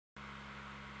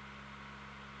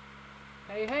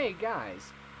Hey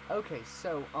guys. Okay,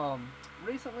 so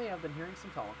recently I've been hearing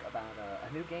some talk about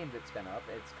a new game that's been up.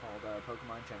 It's called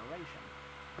Pokemon Generation,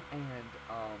 and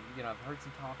I've heard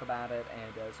some talk about it,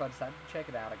 and so I decided to check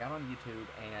it out. I got on YouTube,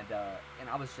 and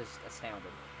I was just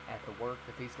astounded at the work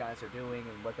that these guys are doing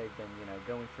and what they've been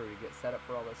going through to get set up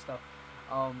for all this stuff.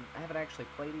 I haven't actually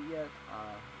played it yet.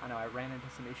 I know I ran into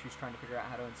some issues trying to figure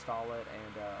out how to install it,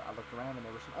 and I looked around and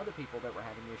there were some other people that were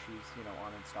having issues,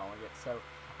 on installing it. So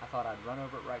I thought I'd run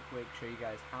over it right quick, show you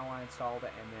guys how I installed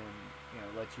it, and then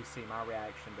let you see my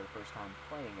reaction to the first time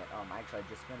playing it. Actually,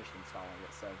 I just finished installing it,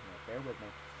 so bear with me.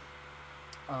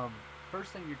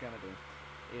 First thing you're gonna do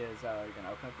is you're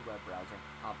gonna open up the web browser,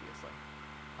 obviously.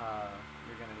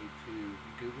 You're gonna need to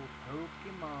Google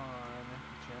Pokemon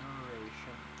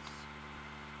Generations.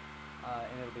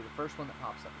 And it'll be the first one that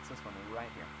pops up. It's this one right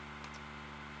here.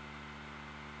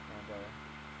 And,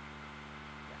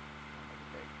 yeah, I'll make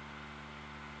it big.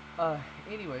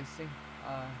 Anyways, see,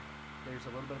 there's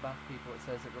a little bit about the people. It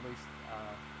says it released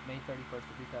May 31st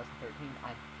of 2013.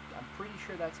 I'm pretty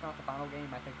sure that's not the final game.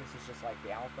 I think this is just like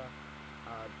the alpha.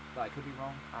 But I could be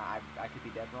wrong. I could be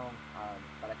dead wrong.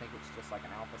 But I think it's just like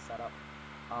an alpha setup.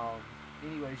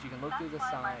 Anyways, you can look through the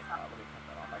site. Let me cut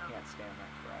that off. I can't stand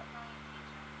that crap.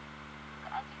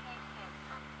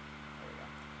 There we go.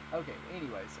 Okay,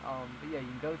 anyways, but yeah,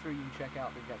 you can go through, you can check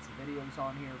out, they've got some videos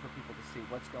on here for people to see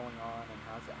what's going on and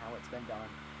how it's been done.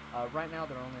 Right now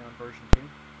they're only on version 2,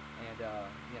 and,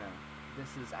 this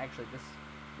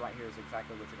right here is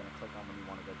exactly what you're going to click on when you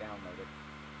want to go download it.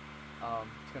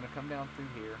 It's going to come down through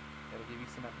here, it'll give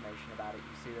you some information about it.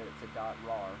 You see that it's a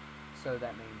 .rar, so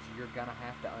that means you're going to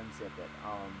have to unzip it.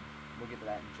 We'll get to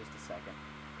that in just a second.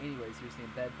 Anyways, here's the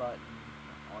embed button,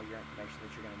 all your information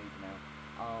that you're going to need to know.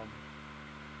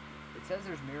 It says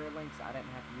there's mirror links. I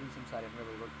didn't have to use them, so I didn't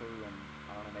really look through, and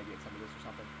I don't know, maybe it's some of this or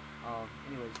something.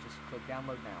 Anyways, just click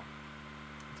download now.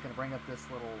 It's going to bring up this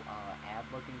little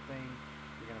ad-looking thing.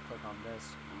 You're going to click on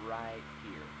this right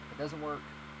here. It doesn't work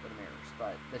with the mirrors,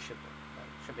 but this should work.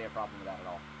 Shouldn't be a problem with that at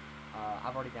all.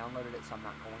 I've already downloaded it, so I'm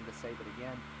not going to save it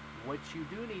again. What you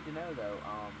do need to know, though,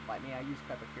 like me, I used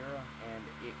Pepakura, and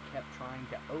it kept trying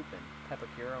to open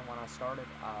Pepakura when I started.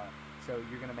 So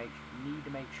you're going to need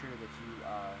to make sure that you,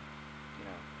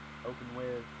 open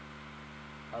with,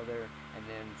 other, and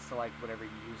then select whatever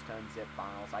you use to unzip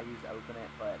files. I use Open It,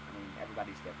 but, I mean,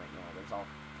 everybody's different. There's all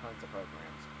tons of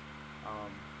programs.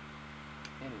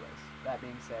 Anyways, that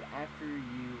being said, after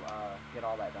you get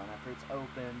all that done, after it's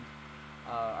opened,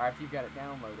 or after you've got it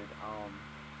downloaded,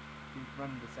 you run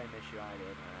into the same issue I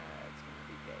did. It's going to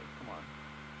be gay. Come on.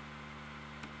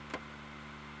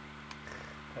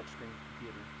 Touchscreen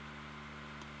computer.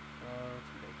 Oh,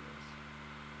 it's ridiculous.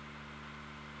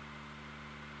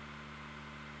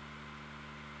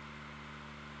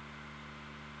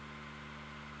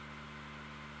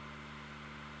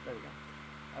 There we go.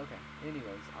 Okay,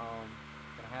 anyways,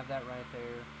 gonna have that right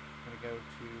there. Gonna go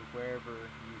to wherever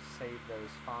you save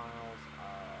those files.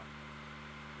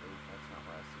 That's not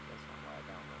where I see. That's not where I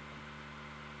download them.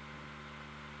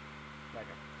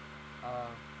 Okay.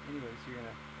 Anyways,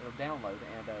 it'll download,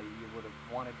 and you would have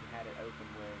wanted to have it open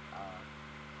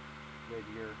with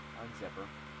your unzipper,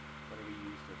 whatever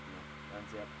you use to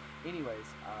unzip. Anyways,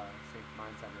 see,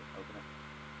 mine's under open it.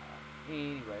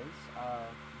 Anyways,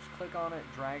 just click on it,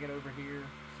 drag it over here.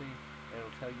 See,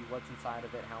 it'll tell you what's inside of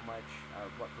it, how much, or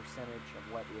what percentage of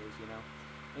what is,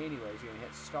 Anyways, you're going to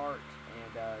hit start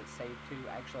and save to.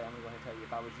 Actually, I'm going to go ahead and tell you,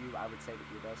 if I was you, I would save it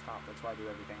to your desktop. That's why I do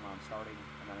everything while I'm starting,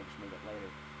 and then I just move it later.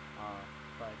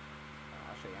 But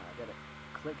I'll show you how I did it.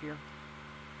 Click here,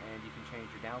 and you can change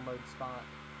your download spot.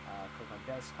 Click on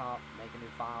desktop, make a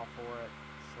new file for it,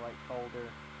 select folder,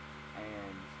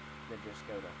 and then just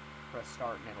go to press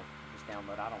start, and it'll just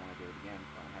download. I don't want to do it again.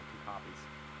 I don't have 2 copies.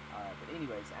 But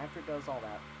anyways, after it does all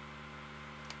that,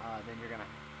 then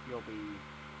you'll be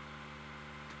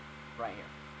right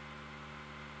here.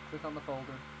 Click on the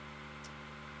folder,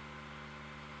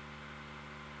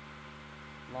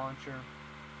 launcher,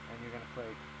 and you're going to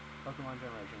click Pokemon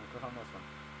Generation. Click on this one.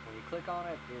 When you click on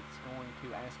it, it's going to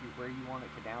ask you where you want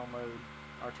it to download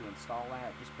or to install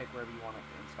at. Just pick wherever you want it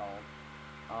installed.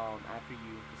 After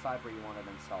you decide where you want it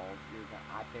installed,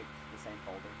 I picked the same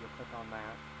folder. You'll click on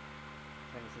that.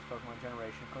 And it says Pokemon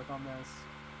Generation. Click on this,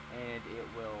 and it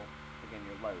will begin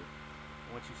your load. And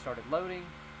once you started loading,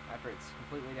 after it's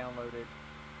completely downloaded,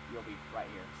 you'll be right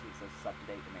here. See, it says it's up to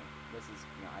date to me. This is,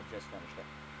 I just finished it.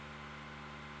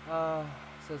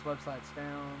 It says website's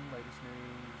down, latest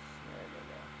news. There we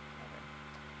go. Okay.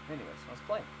 Anyways, let's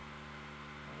play.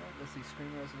 Alright, let's see,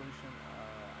 screen resolution.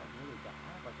 I really don't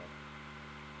have like a.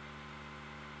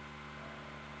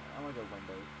 I'm gonna go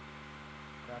window.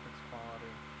 Graphics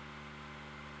quality.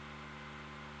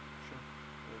 Sure,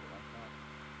 leave it like that.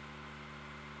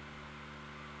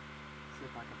 See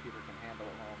if my computer can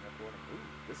handle it while I'm recording. Ooh,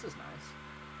 this is nice.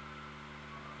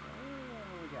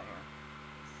 What do we got here?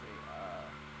 Let's see,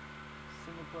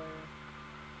 single player.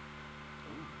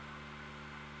 Ooh.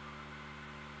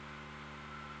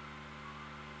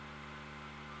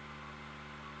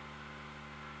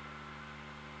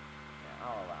 Yeah,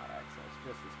 I'll allow access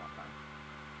just this one time.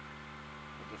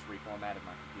 I just reformatted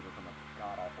my computer from a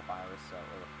god-awful virus, so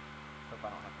hope I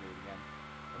don't have to do it again.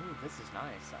 Ooh, this is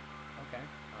nice. Okay,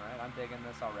 alright, I'm digging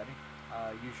this already.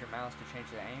 Use your mouse to change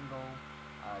the angle.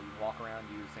 You walk around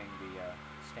using the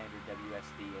standard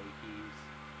WSDA keys.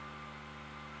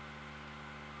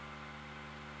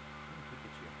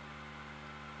 Pikachu.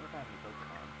 What if I have any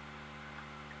Pokemon?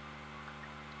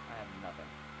 I have nothing.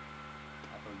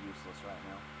 I feel useless right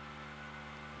now.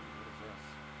 Ooh, what is this?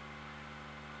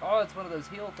 Oh, it's one of those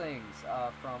heal things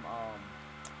from,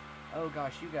 oh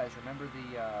gosh, you guys remember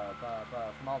the,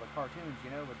 from all the cartoons,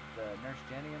 you know, with the Nurse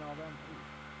Jenny and all them? Ooh,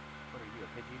 what are you, a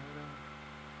Pidgeotto?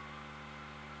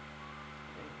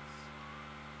 It is.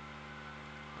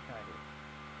 What can I do?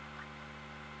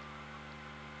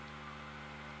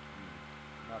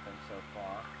 Nothing so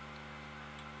far.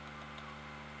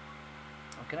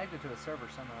 I'm connected to a server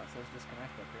somehow. It says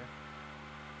disconnect up here.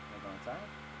 Can I go inside?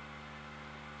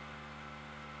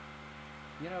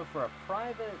 You know, for a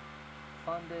private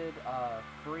funded,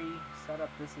 free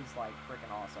setup, this is like freaking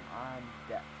awesome.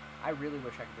 I really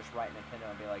wish I could just write Nintendo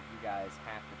and be like, you guys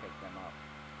have to pick them up,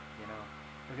 you know?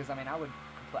 Because I mean, I would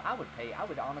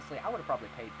honestly, I would have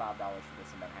probably paid $5 for this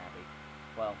and been happy.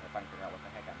 Well, if I can figure out what the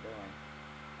heck I'm doing.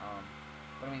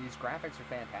 But I mean, these graphics are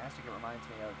fantastic. It reminds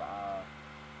me of,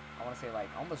 I want to say like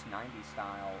almost 90s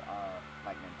style,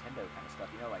 like Nintendo kind of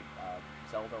stuff, you know, like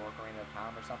Zelda or Ocarina of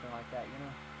Time or something like that, you know?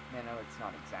 I mean, I know it's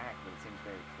not exact, but it seems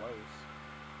very close.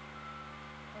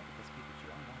 Look at this Pikachu,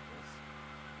 I want this.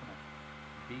 Come on.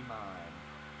 Be mine.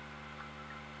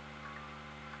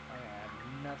 Oh yeah, I have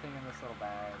nothing in this little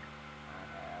bag. I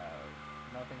have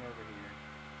nothing over here.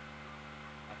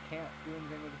 I can't do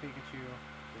anything with the Pikachu.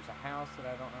 There's a house that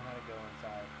I don't know how to go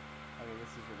inside. Okay,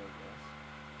 this is ridiculous.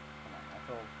 Come on, I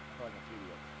feel like an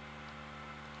idiot.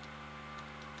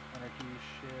 Enter key,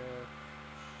 shift.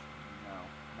 No,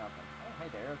 nothing. Oh, hey,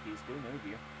 the arrow keys do move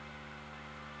you.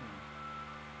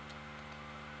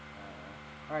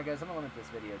 Alright guys, I'm going to limit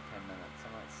this video to 10 minutes.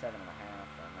 I'm at 7.5,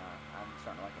 and I'm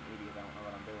starting like an idiot. I don't know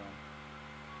what I'm doing.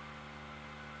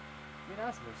 It'd be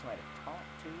nice if there's somebody to talk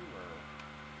to, or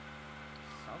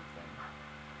something.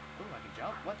 Ooh, I can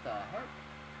jump? What the heck?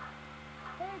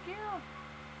 Heck yeah!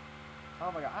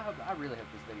 Oh my god, I really hope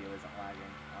this video isn't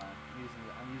lagging.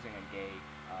 I'm using a gay,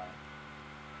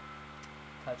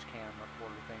 touch cam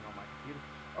recorder thing on my computer.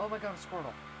 Oh my god, a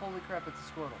Squirtle. Holy crap, it's a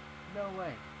Squirtle. No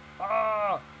way.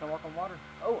 Ah! Can I walk on water?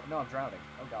 Oh, no, I'm drowning.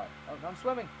 Oh god. Oh, no, I'm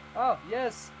swimming. Oh,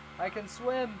 yes! I can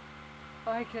swim!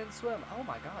 I can swim. Oh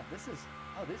my god, this is...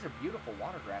 Oh, these are beautiful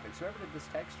water graphics. Whoever did this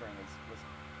texturing was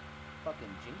fucking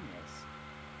genius.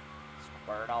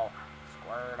 Squirtle.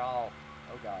 Squirtle.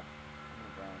 Oh god. I'm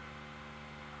gonna drown.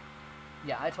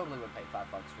 Yeah, I totally would pay $5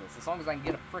 for this. As long as I can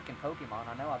get a freaking Pokemon.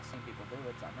 I know I've seen people do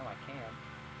it, so I know I can.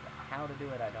 But how to do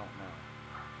it, I don't know.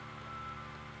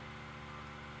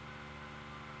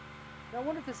 Now, I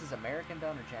wonder if this is American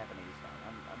done or Japanese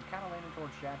done. I'm kind of leaning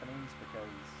towards Japanese because,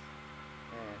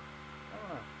 I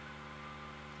don't know.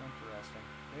 It's interesting.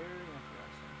 Very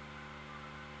interesting.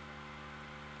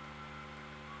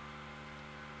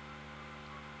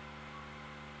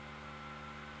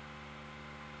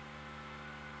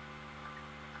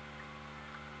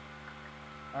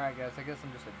 Alright guys, I guess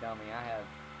I'm just a dummy.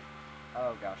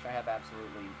 Oh gosh, I have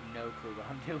absolutely no clue what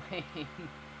I'm doing.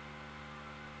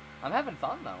 I'm having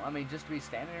fun though. I mean, just to be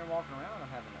standing here walking around, I'm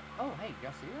having a... Oh, hey,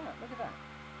 y'all see that? Look at that.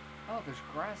 Oh, there's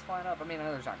grass flying up. I mean, I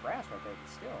know there's not grass right there, but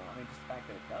still. I mean, just the fact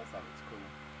that it does that, it's cool.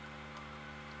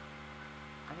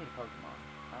 I need a Pokemon.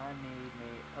 I need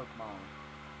me a Pokemon.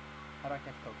 How do I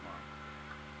catch Pokemon?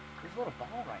 There's a little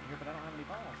ball right here, but I don't have any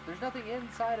balls. There's nothing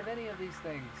inside of any of these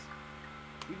things.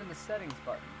 Even the settings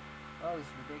button. Oh, this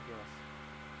is ridiculous.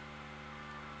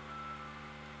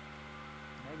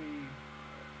 Maybe...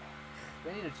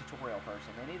 They need a tutorial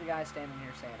person. They need a guy standing here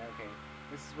saying, okay,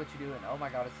 this is what you do, and oh my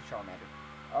god, it's the Charmander.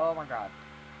 Oh my god.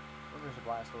 Or there's a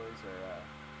Blastoise, or a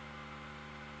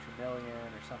Charmeleon,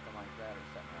 or something like that, or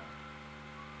something else.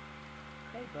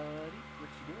 Hey buddy, what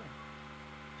you doing?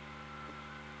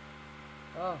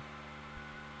 Oh.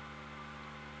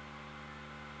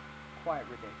 Quite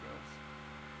ridiculous.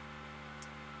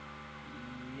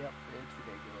 Yep, it's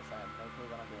ridiculous. I have no clue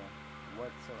what I'm doing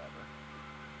whatsoever.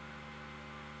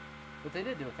 But they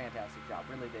did do a fantastic job.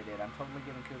 Really, they did. I'm totally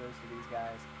giving kudos to these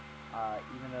guys.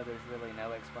 Even though there's really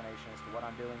no explanation as to what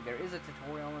I'm doing. There is a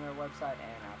tutorial on their website,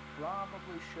 and I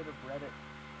probably should have read it,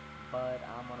 but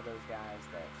I'm one of those guys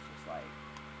that's just like,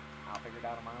 I'll figure it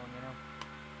out on my own, you know?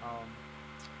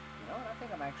 You know what, I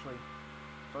think I'm actually,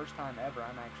 first time ever,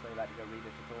 I'm actually about to go read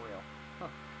a tutorial.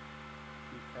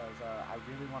 Because I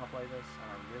really want to play this, and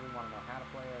I really want to know how to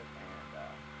play it, and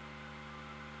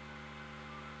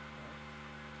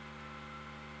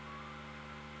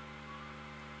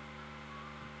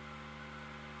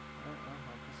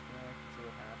I'll disconnect and see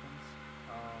what happens.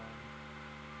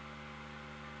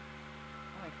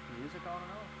 I like music on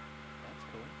and off. That's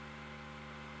cool.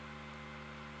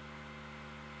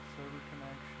 Server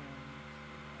connection.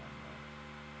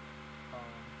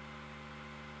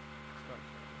 Start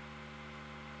server.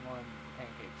 One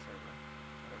pancake server.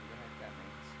 Whatever the heck that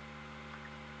means.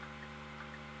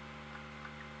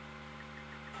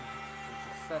 There's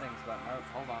a settings button. Oh,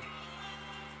 hold on.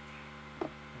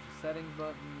 There's a settings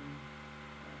button.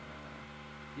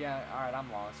 Yeah, alright,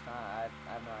 I'm lost. I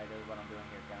have no idea what I'm doing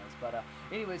here, guys. But,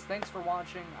 anyways, thanks for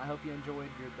watching. I hope you enjoyed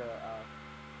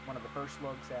one of the first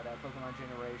looks at Pokemon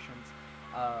Generations.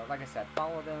 Like I said,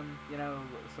 follow them, you know,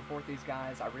 support these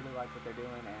guys. I really like what they're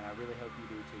doing, and I really hope you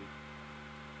do too.